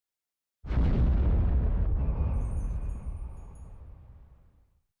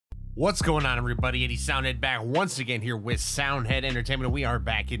What's going on, everybody? Eddie Soundhead back once again here with Soundhead Entertainment. We are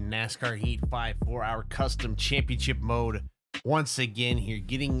back in NASCAR Heat 5 4-hour custom championship mode. Once again here,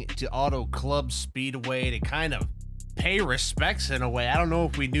 getting to Auto Club Speedway to kind of pay respects in a way. I don't know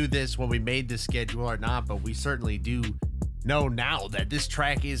if we knew this when we made the schedule or not, but we certainly do know now that this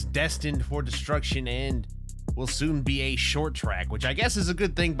track is destined for destruction and will soon be a short track, which I guess is a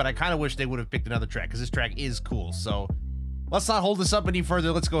good thing, but I kind of wish they would have picked another track because this track is cool. So let's not hold this up any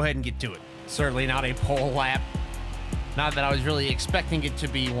further. Let's go ahead and get to it. Certainly not a pole lap. Not that I was really expecting it to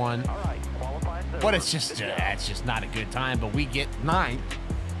be one. But it's just not a good time. But we get 9th.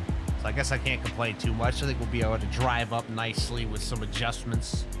 So I guess I can't complain too much. I think we'll be able to drive up nicely with some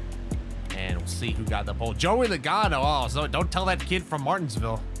adjustments. And we'll see who got the pole. Joey Logano. Oh, so don't tell that kid from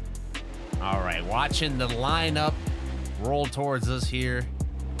Martinsville. All right, watching the lineup roll towards us here.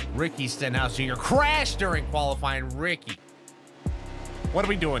 Ricky Stenhouse Jr. crashed during qualifying. Ricky, what are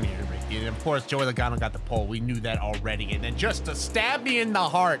we doing here, Ricky? And of course, Joey Logano got the pole. We knew that already. And then just to stab me in the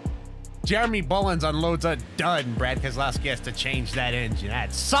heart, Jeremy Bullins unloads a dud. And Brad Keselowski has to change that engine.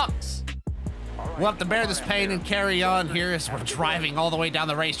 That sucks. We'll have to bear this pain and carry on here as we're driving all the way down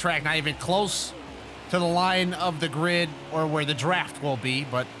the racetrack, not even close to the line of the grid or where the draft will be.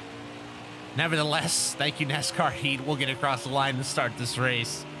 But nevertheless, thank you, NASCAR Heat. We'll get across the line and start this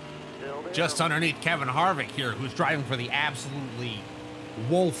race. Just underneath Kevin Harvick here, who's driving for the absolutely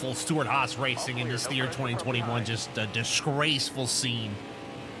woeful Stewart Haas Racing in this year 2021. Just a disgraceful scene.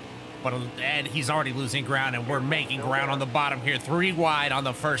 But and he's already losing ground, and we're making ground on the bottom here. 3 wide on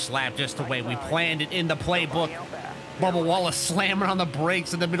the first lap, just the way we planned it in the playbook. Bubba Wallace slamming on the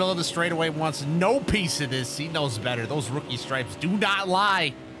brakes in the middle of the straightaway, wants no piece of this. He knows better. Those rookie stripes do not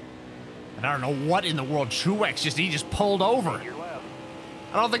lie. And I don't know what in the world Truex he just pulled over.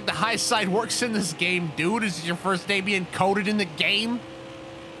 I don't think the high side works in this game, dude. Is it your first day being coded in the game?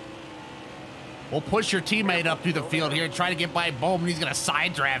 We'll push your teammate up through the field here and try to get by Bowman. He's going to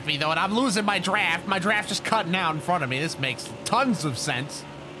side draft me, though, and I'm losing my draft. My draft's just cutting out in front of me. This makes tons of sense.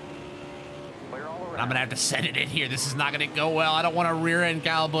 I'm going to have to send it in here. This is not going to go well. I don't want to rear end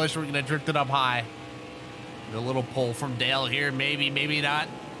Kyle Busch. We're going to drift it up high. A little pull from Dale here. Maybe, maybe not.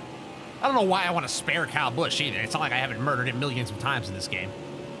 I don't know why I want to spare Kyle Busch either. It's not like I haven't murdered him millions of times in this game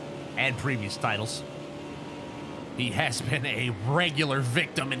and previous titles. He has been a regular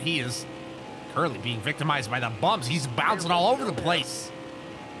victim, and he is currently being victimized by the bumps. He's bouncing all over the place.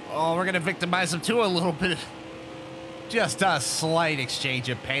 Oh, we're going to victimize him too a little bit. Just a slight exchange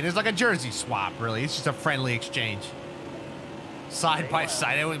of pain. It's like a jersey swap, really. It's just a friendly exchange. Side by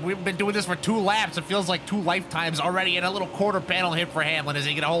side. We've been doing this for 2 laps. It feels like 2 lifetimes already, and a little quarter panel hit for Hamlin. Is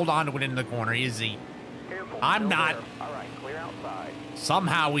he going to hold on to it in the corner? Is he? I'm not.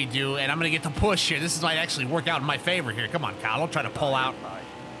 Somehow we do, and I'm going to get the push here. This might actually work out in my favor here. Come on, Kyle. Don't try to pull out.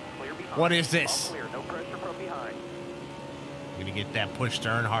 What is this? I'm going to get that push to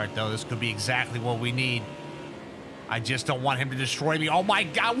Earnhardt, though. This could be exactly what we need. I just don't want him to destroy me. Oh, my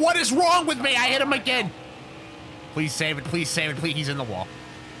God. What is wrong with me? I hit him again. Please save it. Please save it. Please. He's in the wall.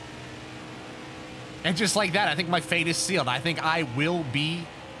 And just like that, I think my fate is sealed. I think I will be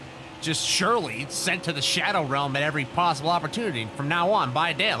just surely sent to the Shadow Realm at every possible opportunity. From now on,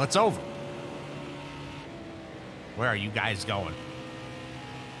 by Dale, it's over. Where are you guys going?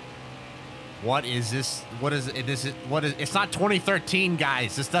 What is this? What is it? It's not 2013,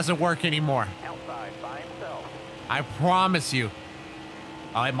 guys. This doesn't work anymore. Outside by himself. I promise you.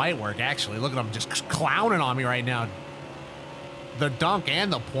 Oh, it might work, actually. Look at him just clowning on me right now. The dunk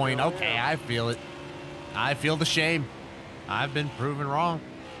and the point. Okay, I feel it. I feel the shame. I've been proven wrong.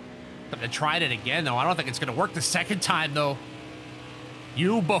 I tried it again, though. I don't think it's going to work the second time, though.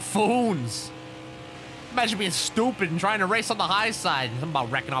 You buffoons. Imagine being stupid and trying to race on the high side. Something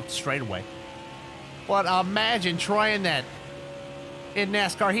about wrecking off the straightaway. But imagine trying that in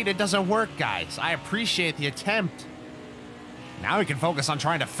NASCAR Heat. It doesn't work, guys. I appreciate the attempt. Now we can focus on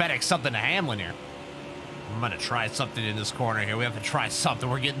trying to FedEx something to Hamlin here. I'm going to try something in this corner here. We have to try something.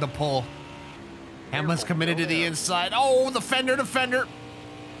 We're getting the pull. Hamlin's committed to the inside. Oh, the fender to fender.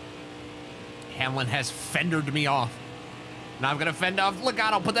 Hamlin has fendered me off. Now I'm going to fend off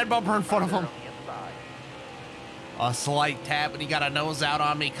Logano. Put that bumper in front of him. A slight tap, and he got a nose out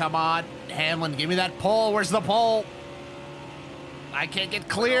on me. Come on, Hamlin, give me that pole. Where's the pole? I can't get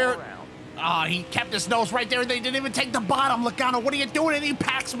clear. Oh, he kept his nose right there. They didn't even take the bottom. Logano, what are you doing? And he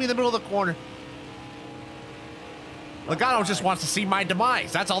packs me in the middle of the corner. Logano just wants to see my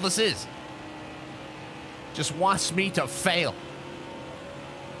demise. That's all this is. Just wants me to fail.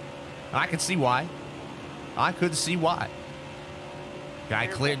 And I can see why. I could see why. Guy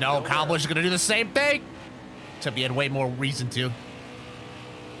clear. No, Kyle Busch is going to do the same thing. Except he had way more reason to.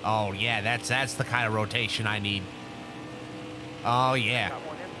 Oh, yeah, that's the kind of rotation I need. Oh, yeah.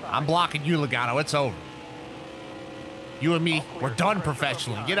 I'm blocking you, Logano. It's over. You and me, we're done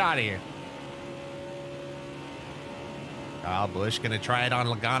professionally. Get out of here. Kyle Busch going to try it on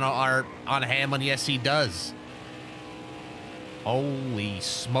Logano or on Hamlin. Yes, he does. Holy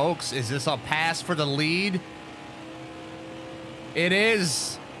smokes. Is this a pass for the lead? It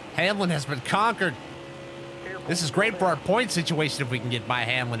is. Hamlin has been conquered. This is great for our point situation if we can get by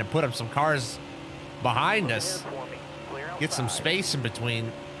Hamlin and put up some cars behind us. Get some space in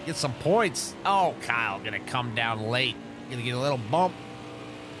between. Get some points. Oh, Kyle gonna come down late. Gonna get a little bump.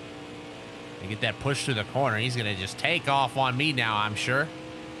 And get that push through the corner. He's gonna just take off on me now, I'm sure.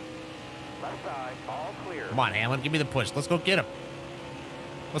 Left side, all clear. Come on, Hamlin, give me the push. Let's go get him.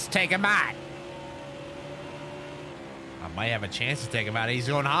 Let's take him out. I might have a chance to take him out. He's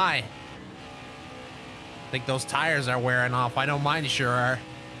going high. I think those tires are wearing off. I know mine sure are.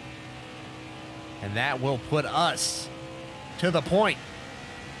 And that will put us to the point.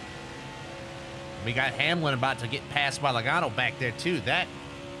 We got Hamlin about to get passed by Logano back there too. That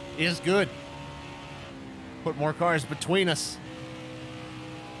is good. Put more cars between us.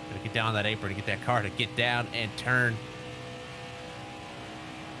 Gotta get down that apron to get that car to get down and turn.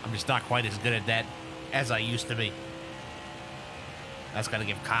 I'm just not quite as good at that as I used to be. That's gonna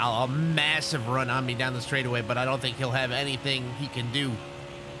give Kyle a massive run on me down the straightaway, but I don't think he'll have anything he can do.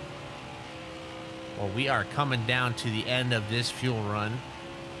 Well, we are coming down to the end of this fuel run.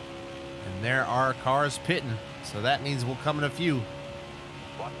 And there are cars pitting, so that means we'll come in a few.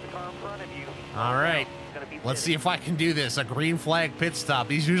 Watch the car in front of you. All right, let's see if I can do this. A green flag pit stop.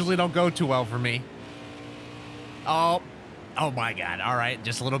 These usually don't go too well for me. Oh my God. All right,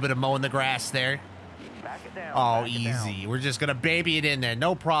 just a little bit of mowing the grass there. Back it down. Oh, back it easy. down. We're just going to baby it in there.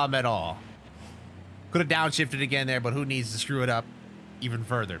 No problem at all. Could have downshifted again there, but who needs to screw it up even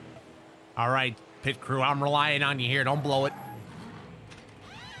further? All right, pit crew, I'm relying on you here. Don't blow it.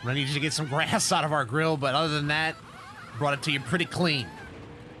 I'm going to need you to get some grass out of our grill, but other than that, brought it to you pretty clean.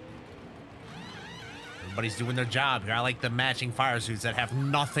 Everybody's doing their job here. I like the matching fire suits that have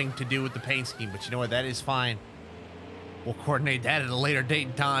nothing to do with the paint scheme, but you know what? That is fine. We'll coordinate that at a later date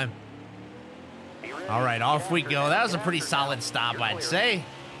and time. All right, off we go. That was a pretty solid stop, I'd say.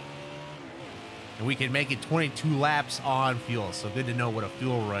 And we can make it 22 laps on fuel, so good to know what a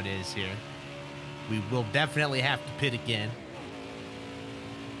fuel run is here. We will definitely have to pit again.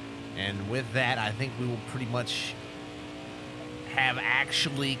 And with that, I think we will pretty much have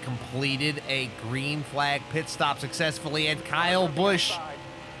actually completed a green flag pit stop successfully, and Kyle Busch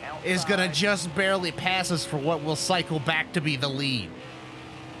is going to just barely pass us for what will cycle back to be the lead.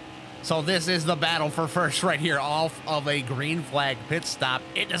 So this is the battle for first right here off of a green flag pit stop.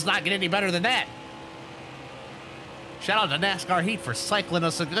 It does not get any better than that. Shout out to NASCAR Heat for cycling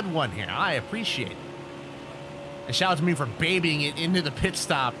us a good one here. I appreciate it. And shout out to me for babying it into the pit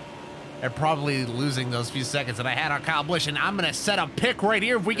stop and probably losing those few seconds that I had on Kyle Busch. And I'm going to set a pick right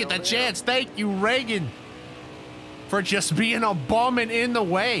here if we get the chance. Thank you, Reagan, for just being a bum and in the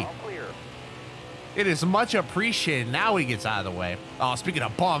way. It is much appreciated. Now he gets out of the way. Oh, speaking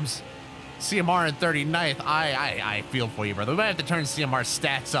of bums, CMR in 39th. I feel for you, brother. We might have to turn CMR's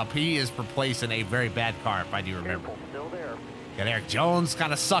stats up. He is replacing a very bad car, if I do remember. Still there. Got Eric Jones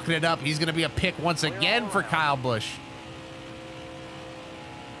kind of sucking it up. He's going to be a pick once again for Kyle Busch.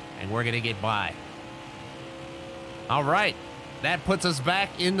 And we're going to get by. All right. That puts us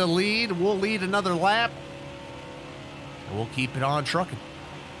back in the lead. We'll lead another lap. And we'll keep it on trucking.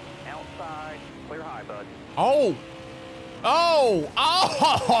 Outside. Clear high, bud.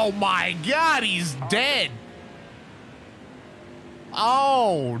 Oh my God, he's dead.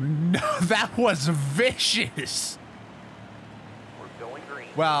 Oh, no, that was vicious. We're going green.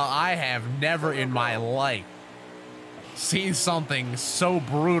 Well, I have never in my life seen something so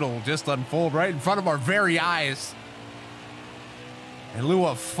brutal just unfold right in front of our very eyes. In lieu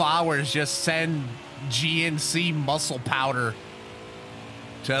of flowers, just send GNC muscle powder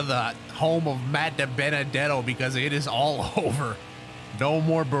to the home of Matt DiBenedetto because it is all over. No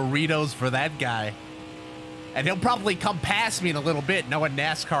more burritos for that guy. And he'll probably come past me in a little bit, knowing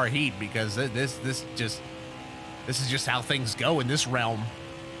NASCAR Heat, because this is just how things go in this realm.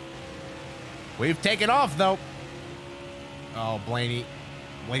 We've taken off, though. Oh, Blaney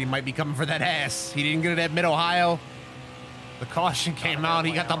might be coming for that ass. He didn't get it at Mid-Ohio. The caution came out.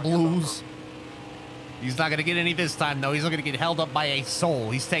 He got the blues. He's not going to get any this time, though. He's not going to get held up by a soul.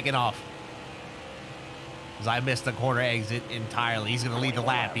 He's taking off. Because I missed the corner exit entirely. He's going to lead the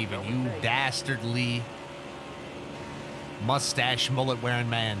lap even. You dastardly mustache mullet wearing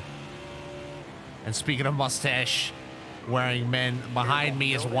man. And speaking of mustache, wearing men. Behind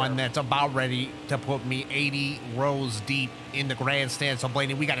me is one that's about ready to put me 80 rows deep in the grandstand. So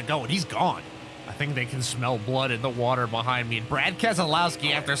Blaney, we gotta go, and he's gone. I think they can smell blood in the water behind me. And Brad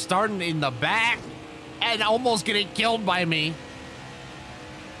Keselowski, after starting in the back and almost getting killed by me,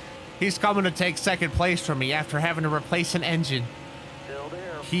 he's coming to take second place from me after having to replace an engine.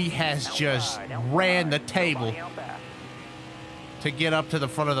 He has just ran the table to get up to the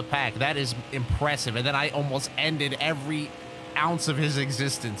front of the pack. That is impressive. And then I almost ended every ounce of his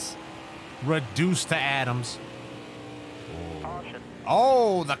existence. Reduced to atoms. Caution.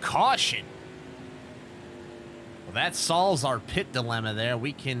 Oh, the caution. Well, that solves our pit dilemma there.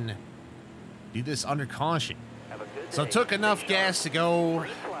 We can do this under caution. Have a good So day. took enough gas to go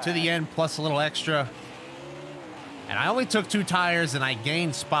to the end, plus a little extra. And I only took 2 tires and I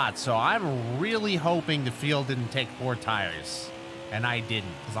gained spots. So I'm really hoping the field didn't take 4 tires. And I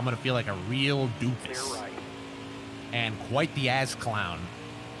didn't, because I'm going to feel like a real Clear doofus. right. And quite the ass clown,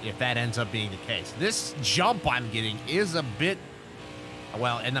 if that ends up being the case. This jump I'm getting is a bit...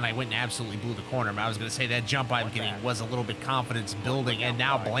 Well, and then I went and absolutely blew the corner. But I was going to say that jump I'm getting was a little bit confidence building. And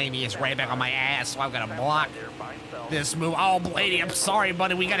now Blaney is right back on my ass, so I've got to block this move. Oh, Blaney, I'm sorry,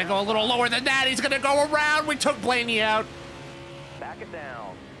 buddy. We got to go a little lower than that. He's going to go around. We took Blaney out. Back it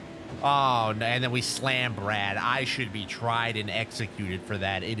down. Oh, and then we slam Brad. I should be tried and executed for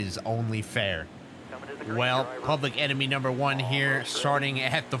that. It is only fair. Coming to the green, Well, driver. public enemy number 1 here, starting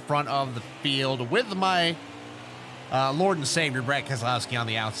at the front of the field with my Lord and Savior, Brad Keselowski, on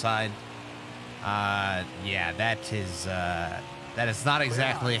the outside. Yeah, that is not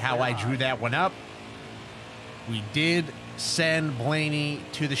exactly how I drew that one up. We did send Blaney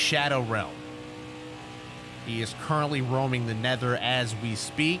to the Shadow Realm. He is currently roaming the Nether as we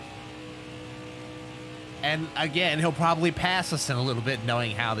speak. And again, he'll probably pass us in a little bit,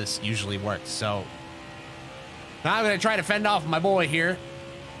 knowing how this usually works. So now I'm going to try to fend off my boy here.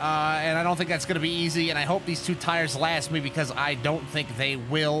 And I don't think that's going to be easy. And I hope these 2 tires last me, because I don't think they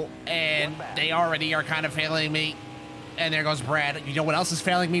will. And they already are kind of failing me. And there goes Brad. You know what else is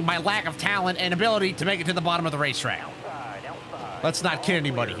failing me? My lack of talent and ability to make it to the bottom of the racetrack. Outside. Let's not kid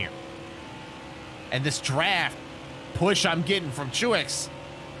anybody here. And this draft push I'm getting from Truex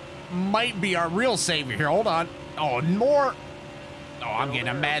might be our real savior here. Hold on. Oh, more. Oh, I'm getting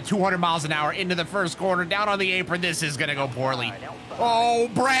a mad 200 miles an hour into the first corner, down on the apron. This is going to go poorly. Oh,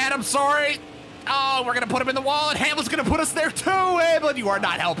 Brad, I'm sorry. Oh, we're going to put him in the wall, and Hamlin's going to put us there too. Hamlin, you are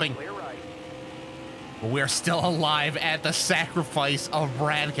not helping. Clear right. But we're still alive at the sacrifice of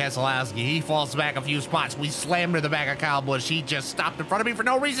Brad Keselowski. He falls back a few spots. We slammed to the back of Kyle Busch. He just stopped in front of me for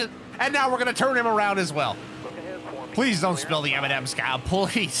no reason. And now we're going to turn him around as well. Look ahead for me. Please don't Clear spill the outside. M&Ms, Kyle.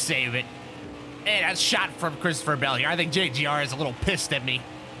 Please save it. And a shot from Christopher Bell here. I think JGR is a little pissed at me.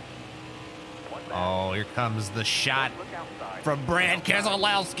 One back. Oh, here comes the shot Look outside. from Brad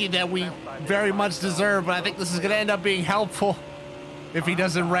Keselowski that we very much deserve, but I think this is going to end up being helpful if he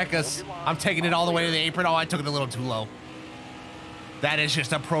doesn't wreck us. I'm taking it all the way to the apron. Oh, I took it a little too low. That is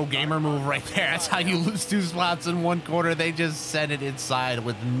just a pro gamer move right there. That's how you lose 2 spots in 1 quarter. They just sent it inside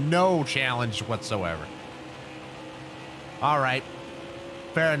with no challenge whatsoever. All right.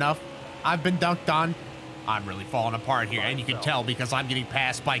 Fair enough. I've been dunked on. I'm really falling apart here, and you can tell because I'm getting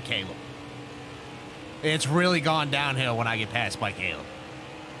passed by Caleb. It's really gone downhill when I get passed by Caleb.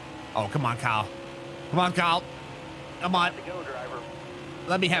 Oh, come on, Kyle. Come on, Kyle. Come on. To go, driver.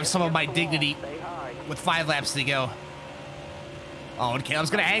 Let me have some of my dignity Stay high. with 5 laps to go. Oh, and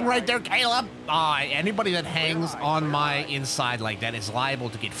Caleb's going to hang right there, Caleb. Anybody that hangs on my inside like that is liable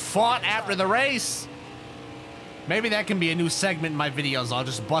to get fought after the race. Maybe that can be a new segment in my videos. I'll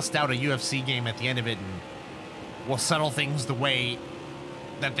just bust out a UFC game at the end of it, and we'll settle things the way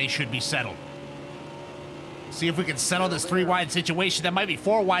that they should be settled. See if we can settle this 3-wide situation. That might be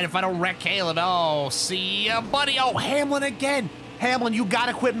 4-wide if I don't wreck Caleb. Oh, see ya, buddy. Oh, Hamlin again. Hamlin, you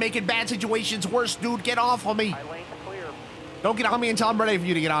gotta quit making bad situations worse, dude. Get off of me. High lane's clear. Don't get on me until I'm ready for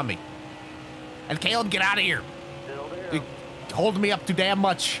you to get on me. And Caleb, get out of here. Still there. You're holding me up too damn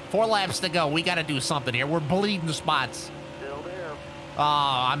much. 4 laps to go. We gotta do something here. We're bleeding spots. Still there.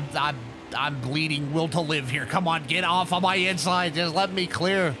 Oh, I'm bleeding will to live here. Come on, get off on my inside. Just let me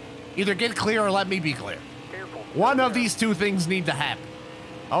clear. Either get clear or let me be clear. Careful. One of these 2 things need to happen.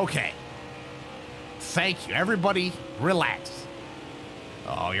 Okay. Thank you. Everybody, relax.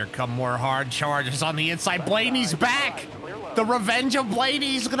 Oh, here come more hard charges on the inside. Blaney's back. The revenge of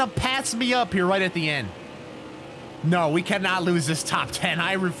Blaney's gonna pass me up here right at the end. No, we cannot lose this top 10.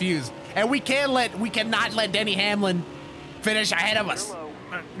 I refuse. And we cannot let Denny Hamlin finish ahead of us.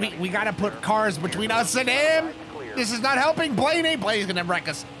 We gotta put cars between us and him. This is not helping Blaney. Blaney's gonna wreck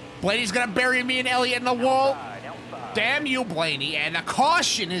us. Blaney's gonna bury me and Elliott in the wall. Outside. Damn you, Blaney. And the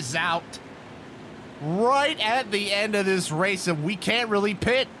caution is out right at the end of this race, and we can't really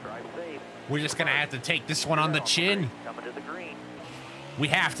pit. Drive safe. We're just going to have to take this one on the chin. Coming to the green. We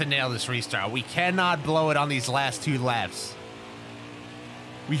have to nail this restart. We cannot blow it on these last 2 laps.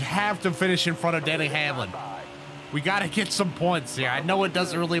 We have to finish in front of Denny Hamlin. We got to get some points here. I know it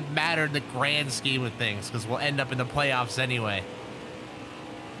doesn't really matter in the grand scheme of things because we'll end up in the playoffs anyway.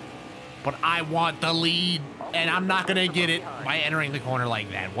 But I want the lead, and I'm not going to get it by entering the corner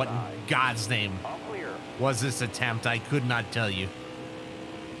like that. What in God's name All clear. was this attempt? I could not tell you.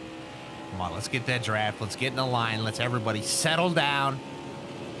 Come on, let's get that draft. Let's get in the line. Let's everybody settle down.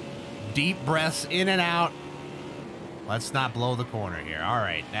 Deep breaths in and out. Let's not blow the corner here. All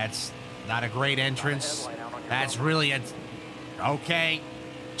right, that's not a great entrance. That's really a... Okay.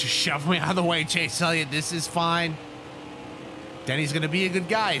 Just shove me out of the way, Chase Elliott. This is fine. Denny's going to be a good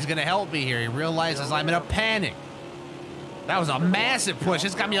guy. He's going to help me here. He realizes I'm in a panic. That was a massive push.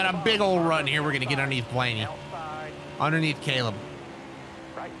 It's got me on a big old run here. We're going to get underneath Blaney. Outside. Underneath Caleb.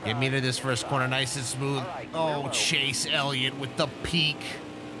 Right Get me side. to this first corner nice and smooth. Oh, Chase Elliott with the peak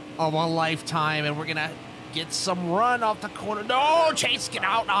of a lifetime. And we're going to get some run off the corner. No, Chase, get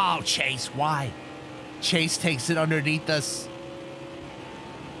out. Oh, Chase, why? Chase takes it underneath us.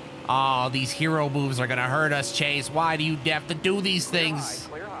 Oh, these hero moves are going to hurt us, Chase. Why do you have to do these things?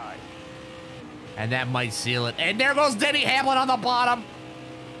 Clear high. And that might seal it. And there goes Denny Hamlin on the bottom.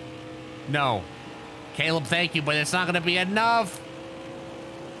 No. Caleb, thank you, but it's not going to be enough.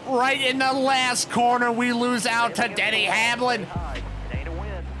 Right in the last corner, we lose out to Denny Hamlin. High. It ain't a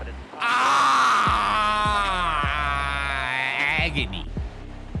win, but it's Ah! Agony.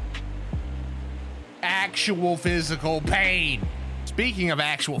 Actual physical pain. Speaking of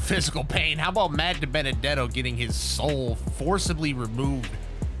actual physical pain, how about Matt DiBenedetto getting his soul forcibly removed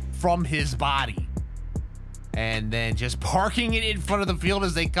from his body and then just parking it in front of the field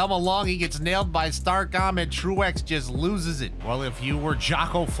as they come along? He gets nailed by Starcom and Truex just loses it. Well, if you were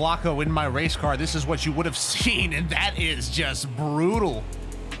Jocko Flacco in my race car, this is what you would have seen, and that is just brutal.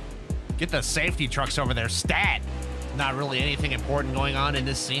 Get the safety trucks over there, stat. Not really anything important going on in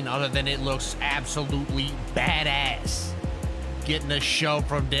this scene other than it looks absolutely badass. Getting a show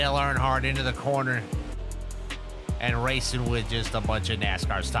from Dale Earnhardt into the corner and racing with just a bunch of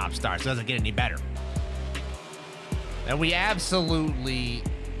NASCAR's top stars. Doesn't get any better. And we absolutely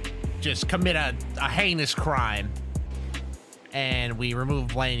just commit a heinous crime and we remove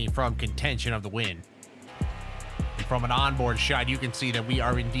Blaney from contention of the win. And from an onboard shot, you can see that we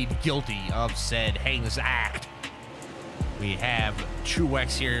are indeed guilty of said heinous act. We have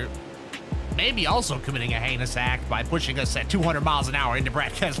Truex here, maybe also committing a heinous act by pushing us at 200 miles an hour into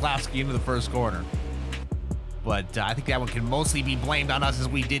Brad Keselowski into the first corner. But I think that one can mostly be blamed on us as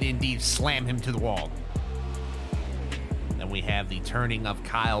we did indeed slam him to the wall. Then we have the turning of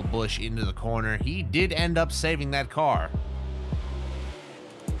Kyle Busch into the corner. He did end up saving that car.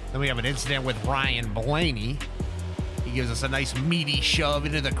 Then we have an incident with Ryan Blaney. He gives us a nice meaty shove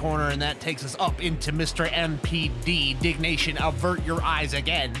into the corner, and that takes us up into Mr. MPD. Dignation, avert your eyes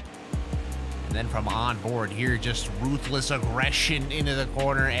again. And then from on board here, just ruthless aggression into the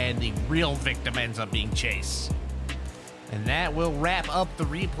corner, and the real victim ends up being Chase. And that will wrap up the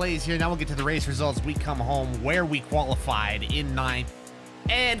replays here. Now we'll get to the race results. We come home where we qualified in 9th.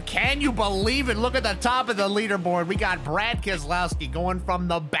 And can you believe it? Look at the top of the leaderboard. We got Brad Keselowski going from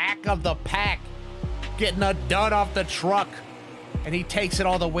the back of the pack, getting a dud off the truck. And he takes it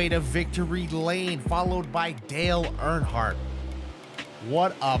all the way to victory lane, followed by Dale Earnhardt.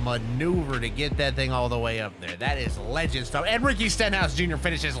 What a maneuver to get that thing all the way up there. That is legend stuff. And Ricky Stenhouse Jr.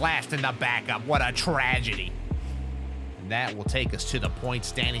 finishes last in the backup. What a tragedy. And that will take us to the point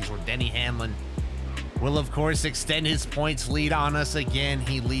standings where Denny Hamlin will, of course, extend his points lead on us again.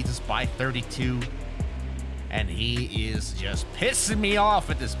 He leads us by 32. And he is just pissing me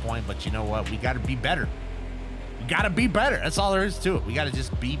off at this point. But you know what? We got to be better. We got to be better. That's all there is to it. We got to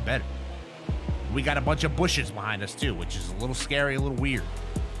just be better. We got a bunch of bushes behind us too, which is a little scary, a little weird.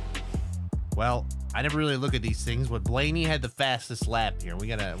 Well, I never really look at these things, but Blaney had the fastest lap here. We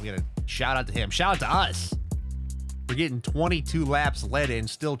gotta shout out to him. Shout out to us. We're getting 22 laps led in,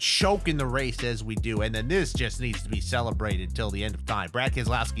 still choking the race as we do. And then this just needs to be celebrated till the end of time. Brad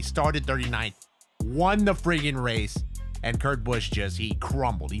Keselowski started 39th, won the friggin' race, and Kurt Busch he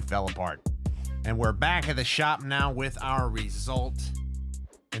crumbled. He fell apart. And we're back at the shop now with our result.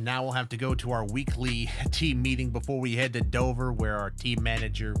 And now we'll have to go to our weekly team meeting before we head to Dover, where our team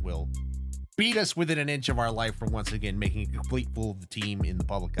manager will beat us within an inch of our life for once again making a complete fool of the team in the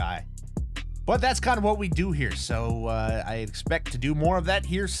public eye. But that's kind of what we do here. So I expect to do more of that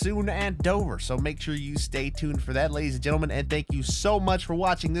here soon at Dover. So make sure you stay tuned for that, ladies and gentlemen. And thank you so much for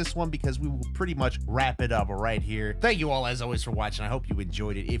watching this one, because we will pretty much wrap it up right here. Thank you all, as always, for watching. I hope you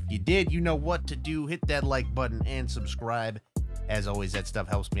enjoyed it. If you did, you know what to do. Hit that like button and subscribe. As always, that stuff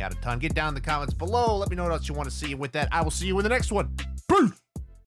helps me out a ton. Get down in the comments below. Let me know what else you want to see. And with that, I will see you in the next one. Peace!